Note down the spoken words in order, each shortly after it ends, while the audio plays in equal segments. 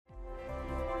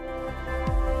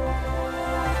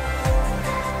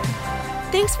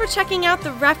Thanks for checking out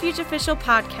the Refuge Official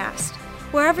podcast.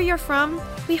 Wherever you're from,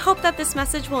 we hope that this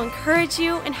message will encourage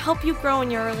you and help you grow in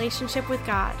your relationship with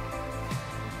God.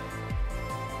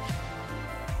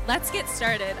 Let's get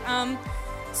started.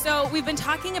 So we've been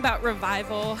talking about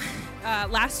revival.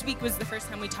 Last week was the first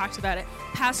time we talked about it.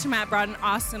 Pastor Matt brought an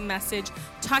awesome message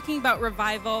talking about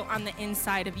revival on the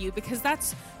inside of you, because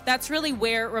that's really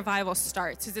where revival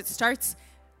starts. Is it starts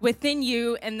within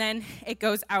you and then it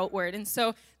goes outward. And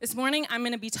so this morning I'm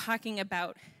going to be talking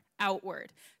about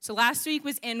outward. So last week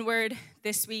was inward,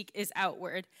 this week is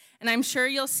outward. And I'm sure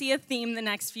you'll see a theme the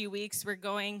next few weeks. We're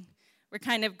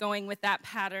kind of going with that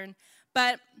pattern.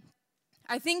 But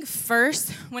I think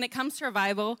first, when it comes to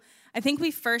revival, I think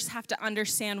we first have to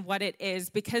understand what it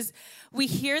is, because we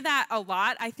hear that a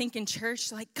lot, I think, in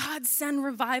church, like, God, send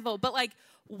revival. But, like,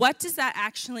 what does that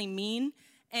actually mean?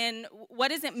 And what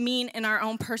does it mean in our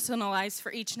own personal lives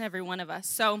for each and every one of us?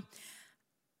 So,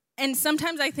 and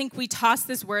sometimes I think we toss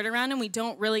this word around and we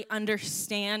don't really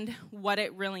understand what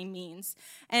it really means.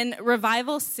 And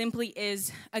revival simply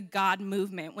is a God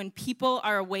movement. When people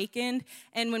are awakened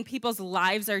and when people's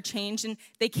lives are changed, and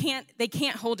they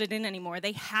can't hold it in anymore.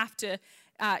 They have to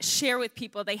share with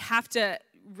people. They have to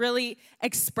really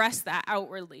express that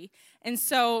outwardly. And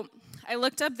so I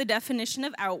looked up the definition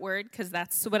of outward, because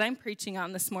that's what I'm preaching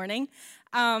on this morning.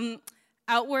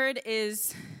 Outward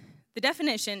is, the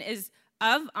definition is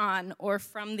of, on, or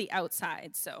from the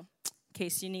outside. So in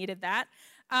case you needed that.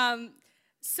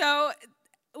 So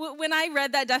when I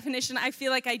read that definition, I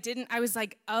feel like I was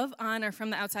like, of, on, or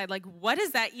from the outside. Like, what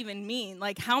does that even mean?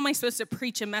 Like, how am I supposed to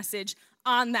preach a message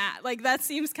on that? Like, that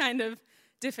seems kind of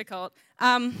difficult.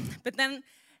 But then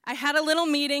I had a little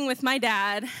meeting with my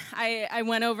dad. I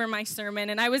went over my sermon,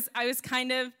 and I was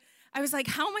like,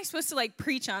 how am I supposed to, like,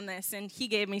 preach on this? And he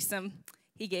gave me some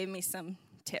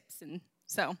tips. And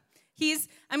so he's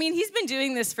been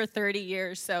doing this for 30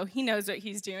 years, so he knows what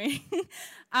he's doing.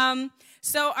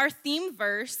 So our theme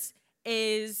verse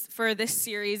for this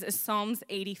series is Psalms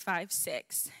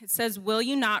 85:6. It says, "Will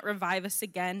you not revive us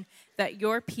again, that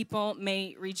your people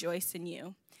may rejoice in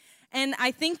you?" And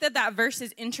I think that verse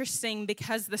is interesting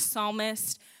because the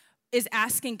psalmist is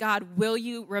asking God, will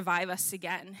you revive us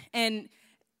again? And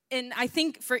I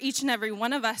think for each and every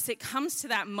one of us, it comes to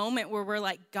that moment where we're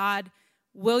like, God,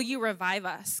 will you revive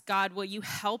us? God, will you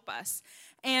help us?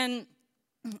 And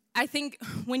I think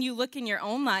when you look in your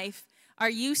own life, are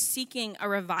you seeking a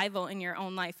revival in your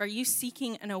own life? Are you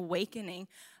seeking an awakening?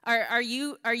 Are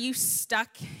you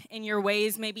stuck in your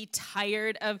ways, maybe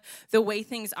tired of the way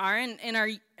things are? And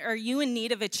are you in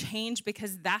need of a change?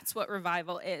 Because that's what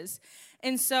revival is.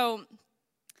 And so,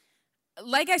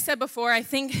 like I said before, I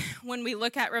think when we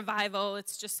look at revival,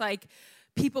 it's just like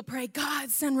people pray,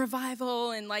 God, send revival.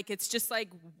 And like it's just like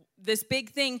this big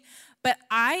thing. But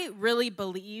I really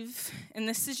believe, and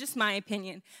this is just my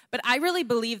opinion, but I really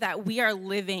believe that we are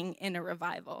living in a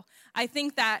revival. I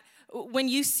think that when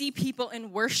you see people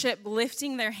in worship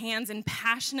lifting their hands and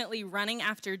passionately running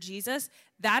after Jesus,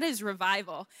 that is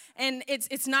revival. And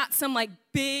it's not some like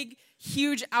big,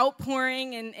 huge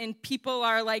outpouring and people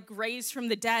are like raised from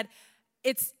the dead.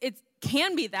 It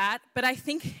can be that, but I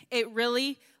think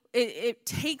it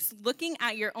takes looking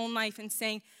at your own life and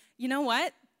saying, you know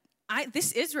what?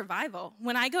 This is revival.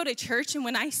 When I go to church and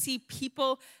when I see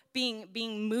people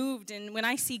being moved and when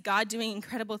I see God doing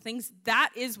incredible things, that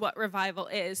is what revival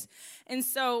is. And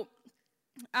so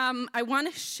I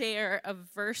want to share a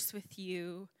verse with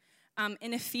you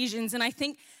in Ephesians. And I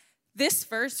think this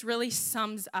verse really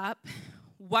sums up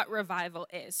what revival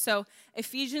is. So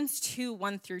Ephesians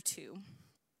 2:1-2.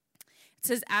 It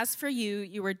says, "As for you,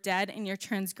 you were dead in your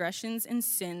transgressions and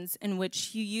sins in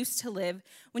which you used to live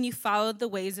when you followed the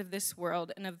ways of this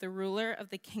world and of the ruler of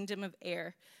the kingdom of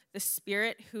air, the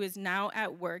spirit who is now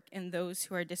at work in those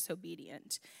who are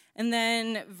disobedient." And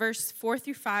then verse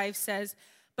 4-5 says,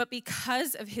 "But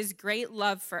because of his great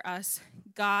love for us,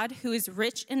 God, who is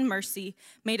rich in mercy,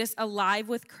 made us alive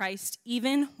with Christ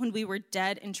even when we were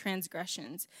dead in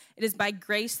transgressions. It is by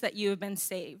grace that you have been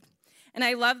saved." And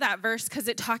I love that verse because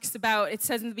it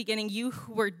says in the beginning, you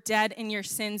who were dead in your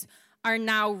sins are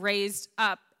now raised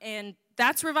up. And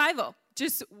that's revival,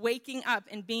 just waking up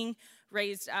and being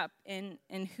raised up in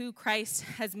who Christ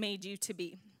has made you to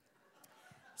be.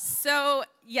 So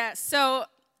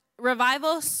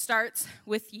revival starts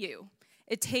with you.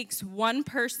 It takes one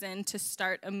person to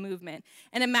start a movement.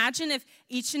 And imagine if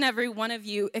each and every one of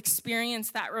you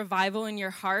experienced that revival in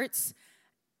your hearts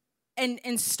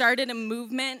and started a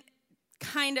movement,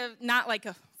 kind of not like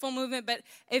a full movement, but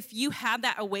if you had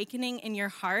that awakening in your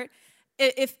heart,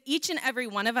 if each and every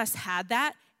one of us had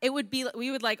that,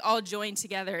 we would like all join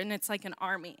together, and it's like an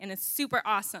army, and it's super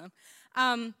awesome.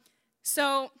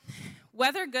 So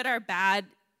whether good or bad,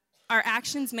 our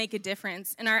actions make a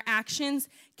difference, and our actions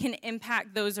can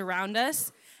impact those around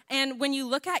us. And when you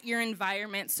look at your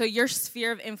environment, so your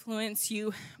sphere of influence,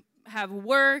 you have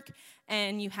work,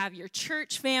 and you have your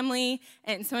church family,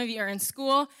 and some of you are in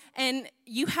school, and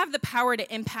you have the power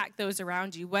to impact those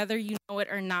around you, whether you know it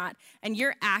or not. And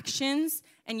your actions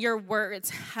and your words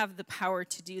have the power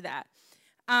to do that.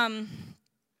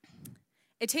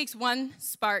 It takes one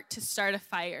spark to start a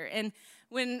fire. And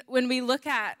when we look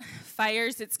at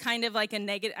fires, it's kind of like a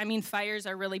negative. I mean, fires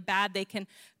are really bad. They can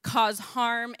cause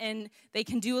harm, and they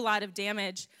can do a lot of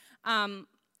damage. And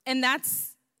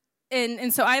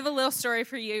so I have a little story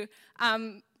for you.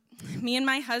 Me and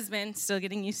my husband, still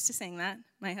getting used to saying that,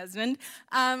 my husband,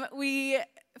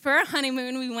 for our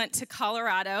honeymoon, we went to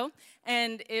Colorado,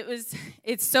 and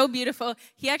it's so beautiful.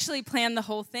 He actually planned the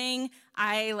whole thing.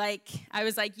 I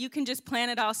was like, you can just plan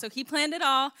it all. So he planned it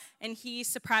all, and he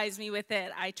surprised me with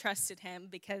it. I trusted him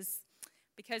because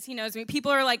he knows me.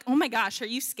 People are like, oh my gosh, are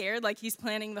you scared? Like, he's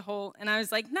planning the whole, and I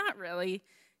was like, not really.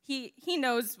 He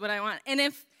knows what I want. And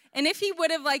if he would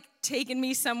have like taken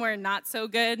me somewhere not so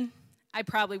good, I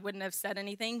probably wouldn't have said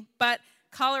anything. But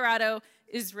Colorado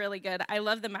is really good. I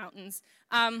love the mountains.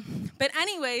 But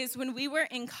anyways, when we were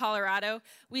in Colorado,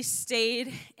 we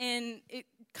stayed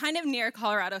kind of near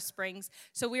Colorado Springs.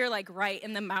 So we were like right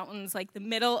in the mountains, like the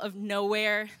middle of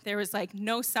nowhere. There was like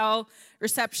no cell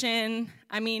reception.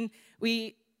 I mean,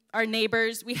 we had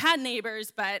neighbors,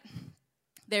 but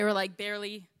they were like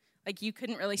barely, like you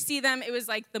couldn't really see them. It was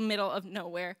like the middle of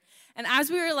nowhere. And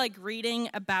as we were like reading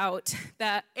about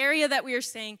the area that we were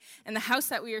staying and the house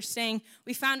that we were staying,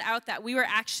 we found out that we were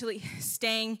actually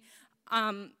staying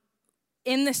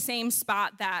in the same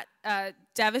spot that a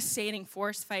devastating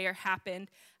forest fire happened,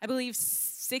 I believe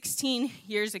 16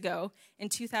 years ago in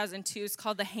 2002. It's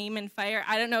called the Hayman Fire.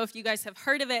 I don't know if you guys have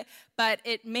heard of it, but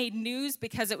it made news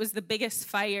because it was the biggest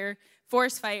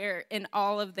forest fire in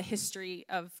all of the history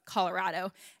of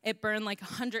Colorado. It burned like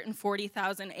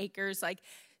 140,000 acres, like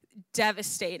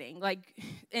devastating.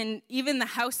 And even the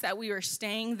house that we were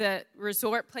staying, the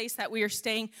resort place that we were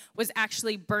staying, was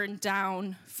actually burned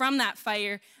down from that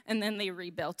fire, and then they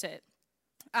rebuilt it.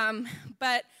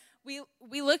 But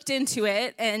we looked into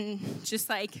it and just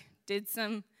like did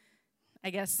some,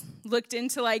 looked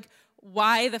into like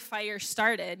why the fire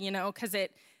started, because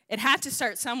it had to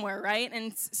start somewhere, right?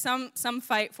 And some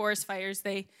forest fires,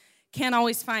 they can't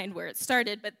always find where it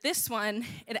started, but this one,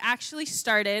 it actually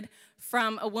started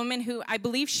from a woman who, I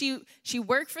believe she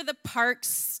worked for the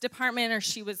Parks Department, or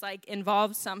she was like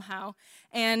involved somehow,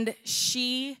 and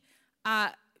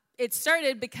it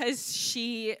started because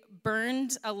she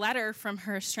burned a letter from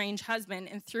her estranged husband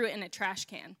and threw it in a trash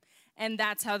can, and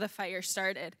that's how the fire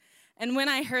started. And when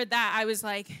I heard that, I was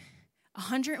like,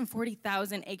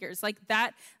 140,000 acres, like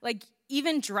that, like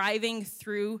even driving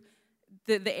through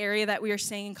the area that we were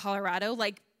staying in Colorado,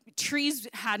 like trees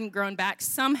hadn't grown back.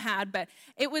 Some had, but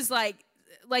it was like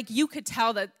you could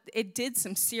tell that it did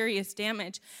some serious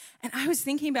damage. And I was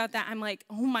thinking about that. I'm like,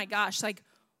 oh my gosh, like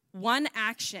one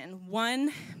action,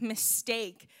 one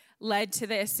mistake led to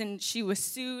this, and she was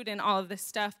sued and all of this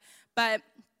stuff. But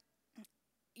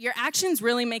your actions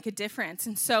really make a difference.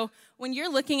 And so when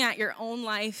you're looking at your own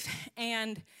life,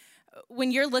 and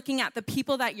when you're looking at the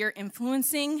people that you're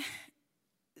influencing,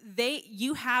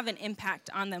 you have an impact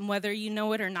on them, whether you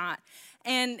know it or not.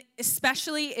 And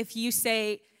especially if you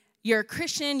say you're a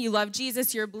Christian, you love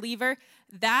Jesus, you're a believer,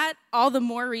 that all the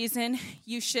more reason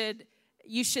you should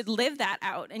live that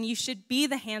out, and you should be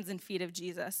the hands and feet of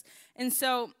Jesus. And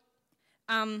so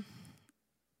when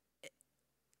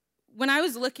I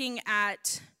was looking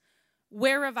at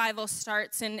where revival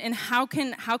starts and how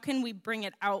can we bring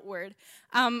it outward,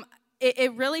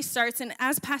 it really starts, and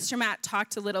as Pastor Matt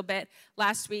talked a little bit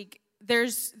last week,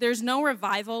 there's no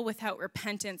revival without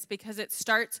repentance, because it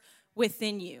starts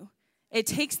within you. It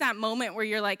takes that moment where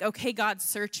you're like, okay, God,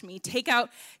 search me. Take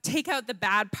out the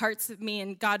bad parts of me,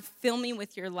 and God, fill me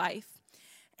with your life.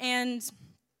 And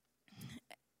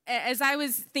as I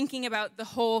was thinking about the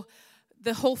whole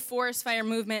forest fire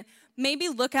movement, maybe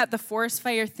look at the forest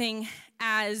fire thing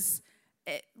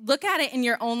look at it in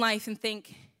your own life and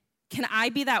think, can I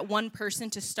be that one person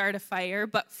to start a fire,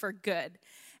 but for good?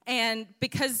 And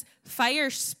because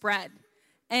fires spread,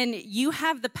 and you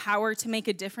have the power to make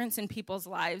a difference in people's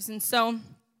lives. And so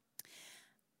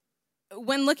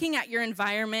when looking at your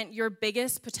environment, your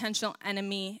biggest potential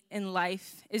enemy in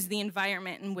life is the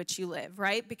environment in which you live,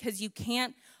 right? Because you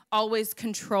can't always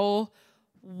control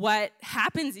what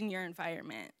happens in your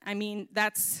environment. I mean,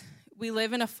 We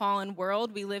live in a fallen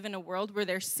world. We live in a world where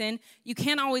there's sin. You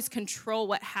can't always control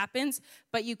what happens,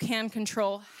 but you can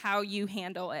control how you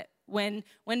handle it when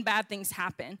bad things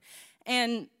happen.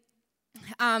 And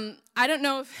I don't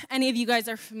know if any of you guys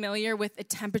are familiar with a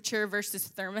temperature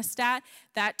versus thermostat.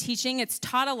 That teaching, it's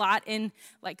taught a lot in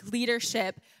like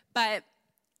leadership, but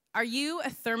are you a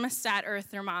thermostat or a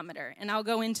thermometer? And I'll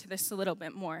go into this a little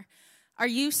bit more. Are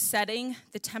you setting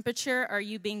the temperature, or are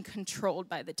you being controlled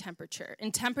by the temperature?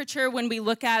 And temperature, when we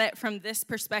look at it from this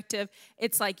perspective,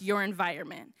 it's like your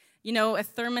environment. You know, a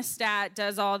thermostat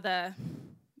does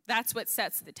that's what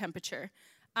sets the temperature.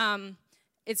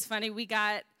 It's funny,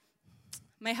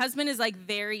 my husband is like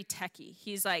very techie.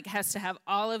 He's like, has to have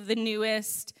all of the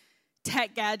newest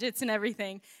tech gadgets and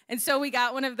everything. And so we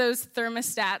got one of those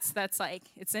thermostats that's like,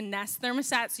 it's a Nest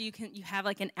thermostat, so you have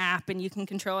like an app and you can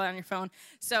control it on your phone.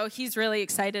 So he's really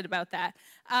excited about that.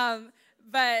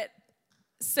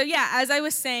 So as I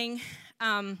was saying,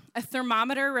 a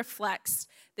thermometer reflects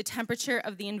the temperature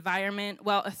of the environment,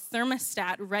 while a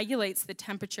thermostat regulates the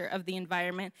temperature of the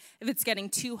environment if it's getting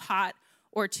too hot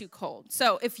or too cold.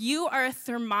 So if you are a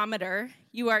thermometer,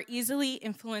 you are easily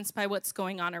influenced by what's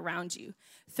going on around you.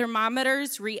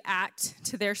 Thermometers react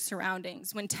to their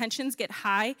surroundings. When tensions get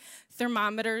high,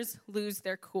 thermometers lose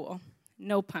their cool.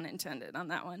 No pun intended on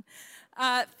that one.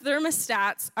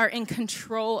 Thermostats are in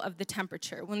control of the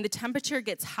temperature. When the temperature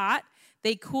gets hot,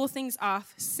 they cool things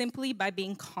off simply by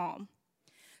being calm.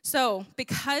 So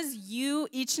because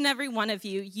each and every one of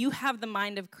you have the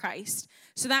mind of Christ.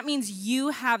 So that means you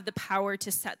have the power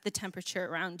to set the temperature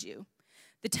around you.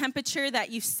 The temperature that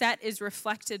you set is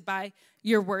reflected by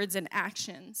your words and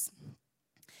actions.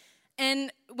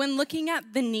 And when looking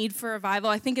at the need for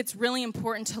revival, I think it's really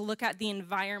important to look at the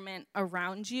environment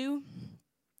around you.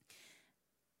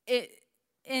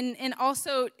 And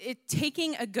also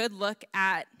taking a good look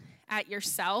at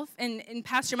yourself. And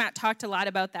Pastor Matt talked a lot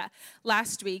about that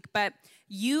last week, but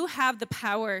you have the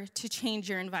power to change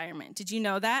your environment. Did you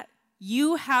know that?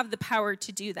 You have the power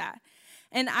to do that.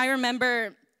 And I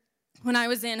remember when I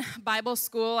was in Bible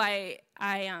school,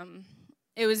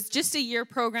 it was just a year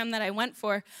program that I went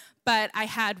for, but I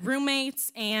had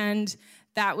roommates, and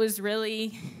that was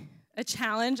really a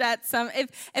challenge at some.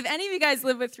 If any of you guys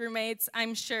live with roommates,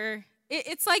 I'm sure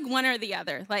it's like one or the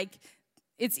other. Like,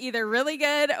 it's either really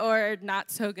good or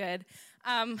not so good.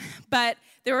 But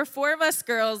there were 4 of us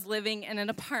girls living in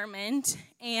an apartment,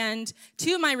 and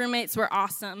 2 of my roommates were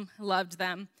awesome. Loved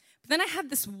them. But then I had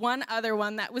this one other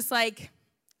one that was like,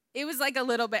 it was like a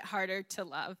little bit harder to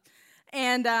love.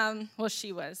 And,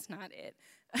 she was, not it.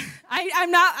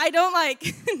 I'm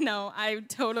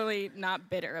totally not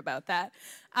bitter about that.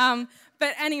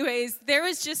 But anyways, there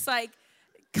was just like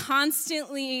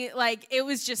constantly, like, it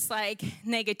was just like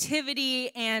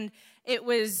negativity, and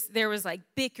there was like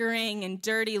bickering and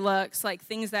dirty looks, like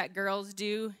things that girls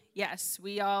do. Yes,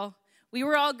 we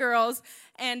were all girls.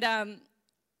 And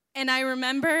I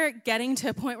remember getting to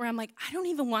a point where I'm like, I don't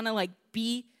even want to like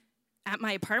be at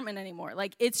my apartment anymore.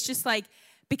 Like, it's just like,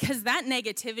 because that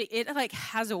negativity, it like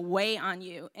has a way on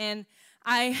you. And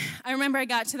I remember I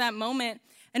got to that moment,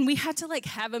 and we had to like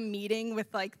have a meeting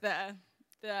with like the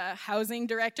housing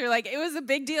director. Like, it was a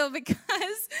big deal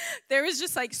because there was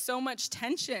just like so much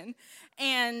tension.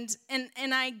 And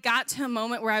I got to a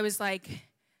moment where I was like,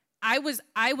 I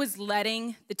was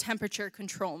letting the temperature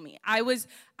control me. I was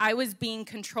being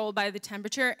controlled by the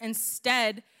temperature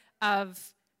instead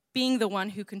of being the one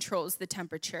who controls the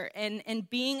temperature and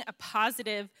being a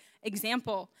positive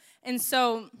example. And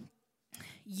so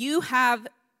you have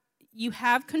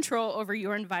control over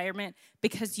your environment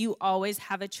because you always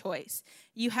have a choice.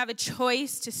 You have a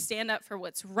choice to stand up for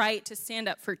what's right, to stand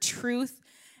up for truth.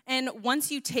 And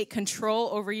once you take control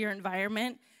over your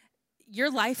environment, your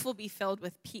life will be filled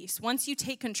with peace. Once you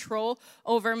take control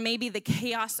over maybe the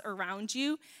chaos around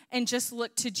you and just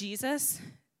look to Jesus,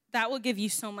 that will give you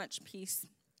so much peace.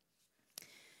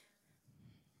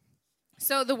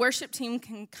 So the worship team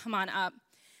can come on up.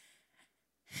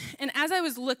 And as I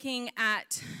was looking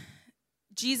at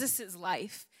Jesus'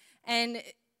 life, and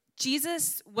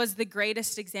Jesus was the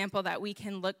greatest example that we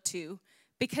can look to,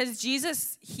 because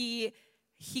Jesus, he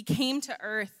came to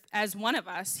earth as one of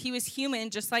us. He was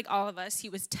human just like all of us. He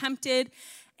was tempted,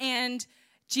 and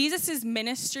Jesus'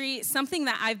 ministry, something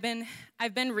that I've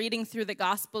been reading through the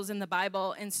Gospels in the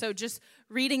Bible, and so just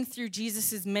reading through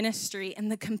Jesus' ministry and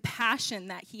the compassion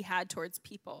that he had towards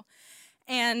people.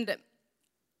 And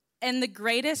the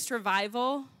greatest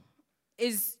revival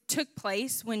took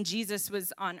place when Jesus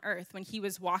was on earth, when he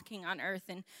was walking on earth,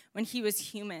 and when he was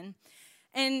human.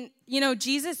 And,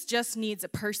 Jesus just needs a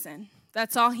person.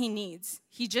 That's all he needs.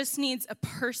 He just needs a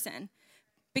person.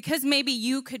 Because maybe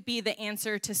you could be the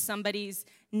answer to somebody's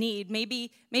need.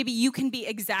 Maybe you can be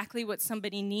exactly what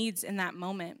somebody needs in that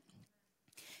moment.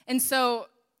 And so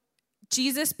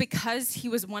Jesus, because he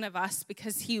was one of us,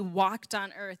 because he walked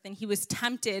on earth and he was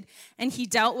tempted and he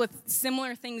dealt with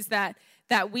similar things that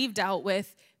we've dealt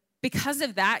with, because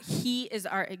of that, he is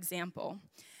our example.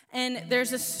 And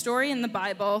there's a story in the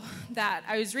Bible that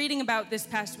I was reading about this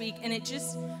past week, and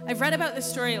I've read about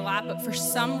this story a lot, but for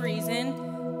some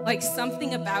reason, like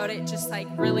something about it just like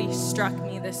really struck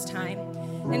me this time.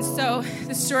 And so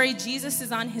the story, Jesus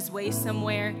is on his way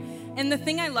somewhere, and the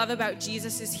thing I love about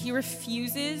Jesus is he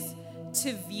refuses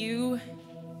to view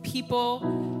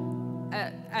people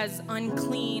as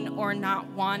unclean or not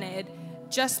wanted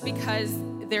just because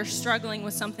they're struggling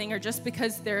with something or just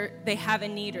because they have a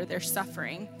need or they're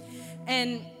suffering.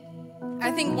 And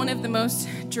I think one of the most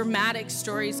dramatic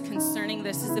stories concerning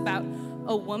this is about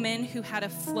a woman who had a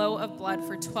flow of blood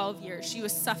for 12 years. She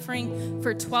was suffering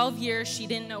for 12 years. She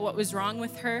didn't know what was wrong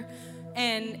with her.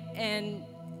 And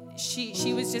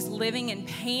she was just living in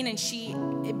pain.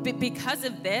 And because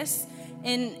of this,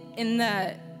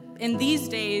 in these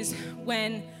days,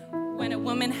 when a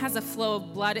woman has a flow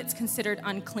of blood, it's considered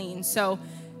unclean. So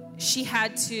she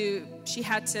had to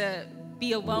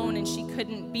be alone, and she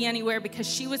couldn't be anywhere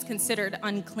because she was considered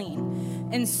unclean.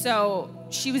 And so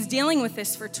she was dealing with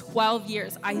this for 12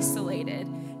 years, isolated.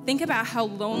 Think about how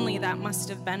lonely that must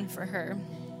have been for her.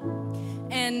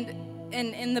 And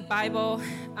in the Bible,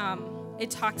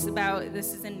 it talks about,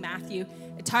 this is in Matthew,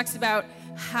 it talks about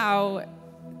how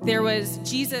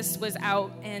Jesus was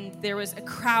out and there was a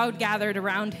crowd gathered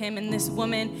around him, and this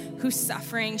woman who's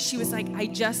suffering, she was like, I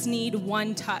just need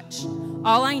one touch.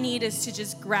 All I need is to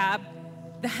just grab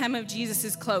the hem of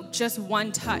Jesus's cloak, just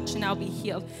one touch, and I'll be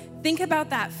healed. Think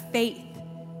about that faith,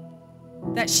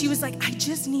 that she was like, I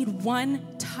just need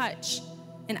one touch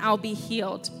and I'll be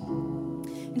healed.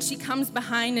 And she comes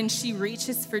behind and she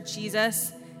reaches for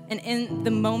Jesus, and in the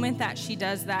moment that she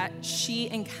does that, she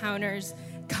encounters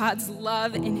God's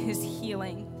love and his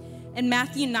healing. And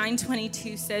Matthew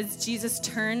 9:22 says, Jesus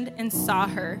turned and saw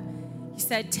her. He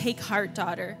said, take heart,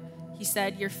 daughter. He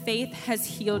said, your faith has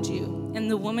healed you.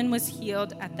 And the woman was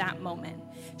healed at that moment.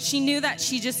 She knew that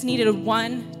she just needed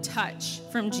one touch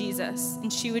from Jesus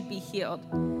and she would be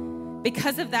healed.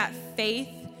 Because of that faith,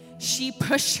 she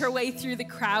pushed her way through the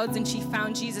crowds and she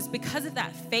found Jesus because of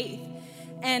that faith.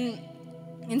 And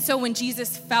so when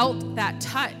Jesus felt that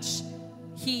touch,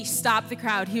 he stopped the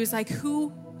crowd. He was like,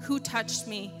 who touched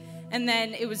me? And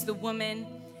then it was the woman.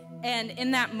 And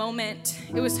in that moment,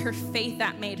 it was her faith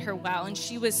that made her well. And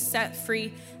she was set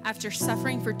free after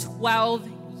suffering for 12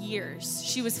 years.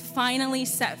 She was finally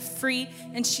set free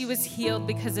and she was healed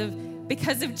because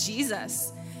of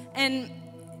Jesus. And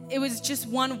it was just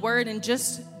one word and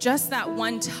just that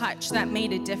one touch that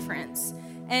made a difference.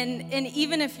 And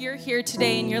even if you're here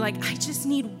today and you're like, I just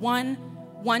need one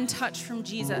touch from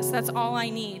Jesus, that's all I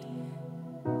need.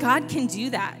 God can do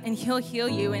that and he'll heal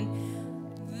you. And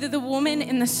the woman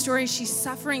in the story, she's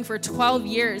suffering for 12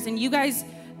 years. And you guys,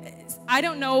 I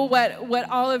don't know what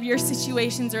all of your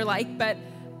situations are like, but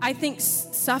I think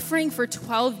suffering for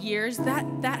 12 years,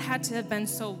 that had to have been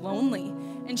so lonely.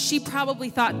 And she probably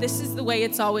thought, this is the way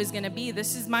it's always going to be.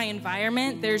 This is my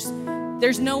environment. There's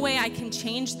no way I can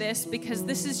change this because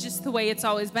this is just the way it's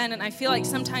always been. And I feel like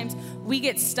sometimes we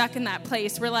get stuck in that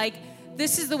place. We're like,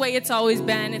 this is the way it's always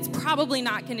been. It's probably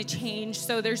not going to change,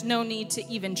 so there's no need to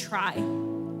even try.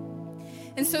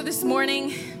 And so this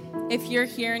morning, if you're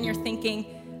here and you're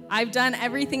thinking, I've done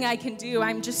everything I can do,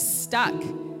 I'm just stuck.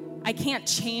 I can't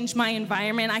change my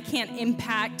environment. I can't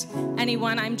impact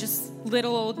anyone. I'm just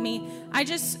little old me. I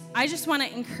just want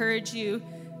to encourage you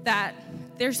that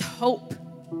there's hope.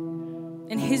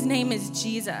 And his name is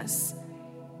Jesus.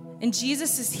 And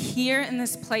Jesus is here in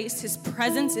this place. His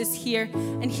presence is here.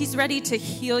 And he's ready to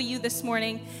heal you this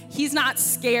morning. He's not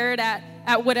scared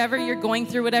at whatever you're going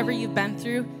through, whatever you've been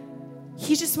through.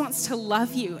 He just wants to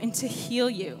love you and to heal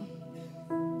you.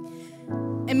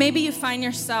 And maybe you find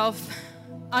yourself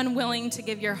unwilling to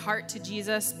give your heart to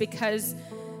Jesus because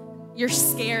you're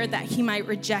scared that he might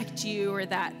reject you, or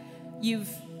that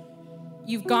you've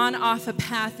gone off a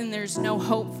path and there's no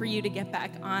hope for you to get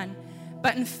back on.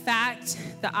 But in fact,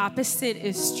 the opposite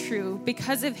is true.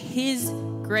 Because of his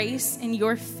grace and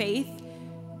your faith,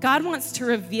 God wants to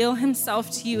reveal himself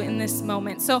to you in this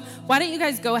moment. So why don't you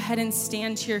guys go ahead and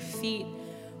stand to your feet?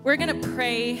 We're going to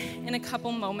pray in a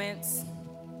couple moments.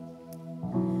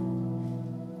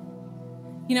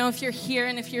 You know, if you're here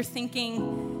and if you're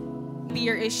thinking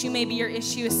maybe your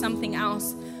issue is something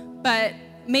else, but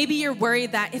maybe you're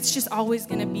worried that it's just always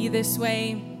going to be this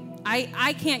way.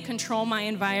 I can't control my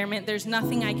environment. There's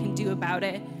nothing I can do about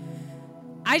it.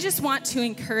 I just want to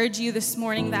encourage you this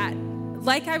morning that,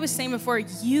 like I was saying before,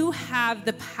 you have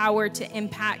the power to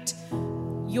impact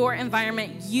your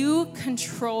environment. You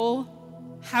control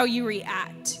how you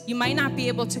react. You might not be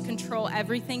able to control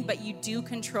everything, but you do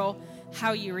control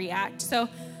how you react. So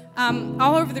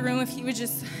all over the room, if you would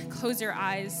just close your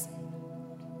eyes.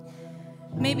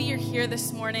 Maybe you're here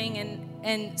this morning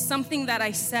and something that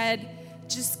I said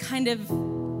just kind of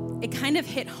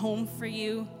hit home for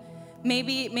you.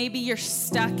 Maybe you're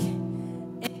stuck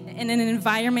in an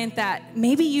environment that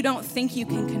maybe you don't think you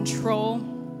can control.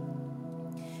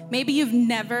 Maybe you've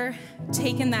never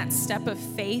taken that step of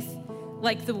faith,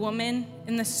 like the woman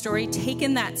in the story,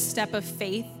 taken that step of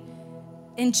faith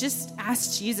and just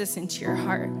asked Jesus into your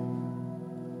heart.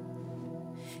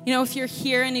 You know, if you're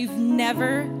here and you've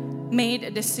never made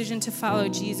a decision to follow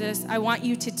Jesus, I want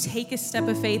you to take a step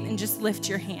of faith and just lift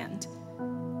your hand.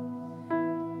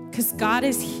 Because God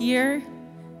is here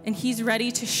and he's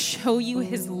ready to show you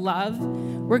his love.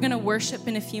 We're going to worship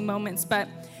in a few moments, but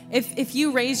if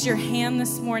you raised your hand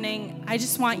this morning, I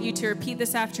just want you to repeat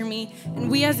this after me. And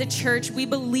we as a church, we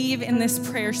believe in this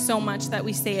prayer so much that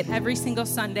we say it every single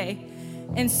Sunday.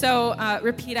 And so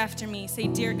repeat after me. Say,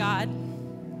 "Dear God,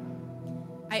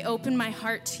 I open my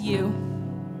heart to you.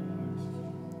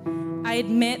 I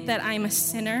admit that I'm a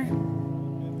sinner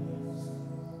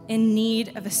in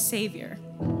need of a Savior.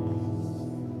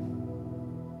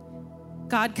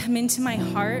 God, come into my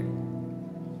heart.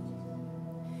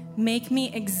 Make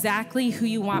me exactly who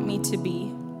you want me to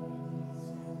be.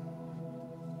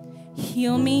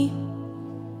 Heal me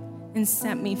and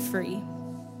set me free.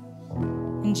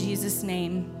 In Jesus'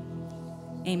 name,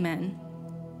 amen."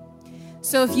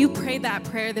 So if you prayed that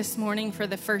prayer this morning for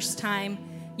the first time,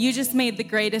 you just made the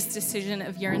greatest decision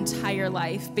of your entire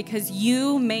life because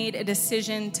you made a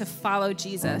decision to follow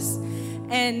Jesus.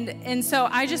 And so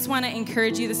I just want to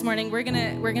encourage you this morning. We're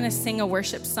gonna sing a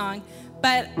worship song,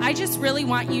 but I just really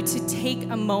want you to take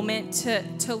a moment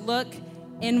to look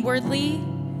inwardly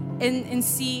and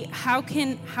see how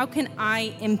can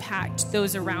I impact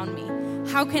those around me?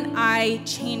 How can I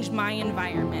change my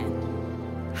environment?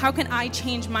 How can I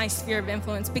change my sphere of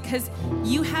influence? Because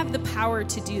you have the power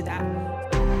to do that.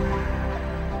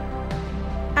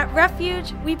 At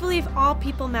Refuge, we believe all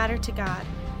people matter to God.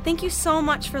 Thank you so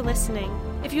much for listening.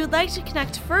 If you would like to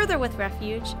connect further with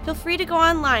Refuge, feel free to go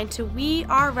online to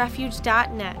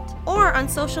wearerefuge.net or on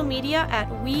social media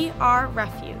at We Are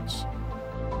Refuge.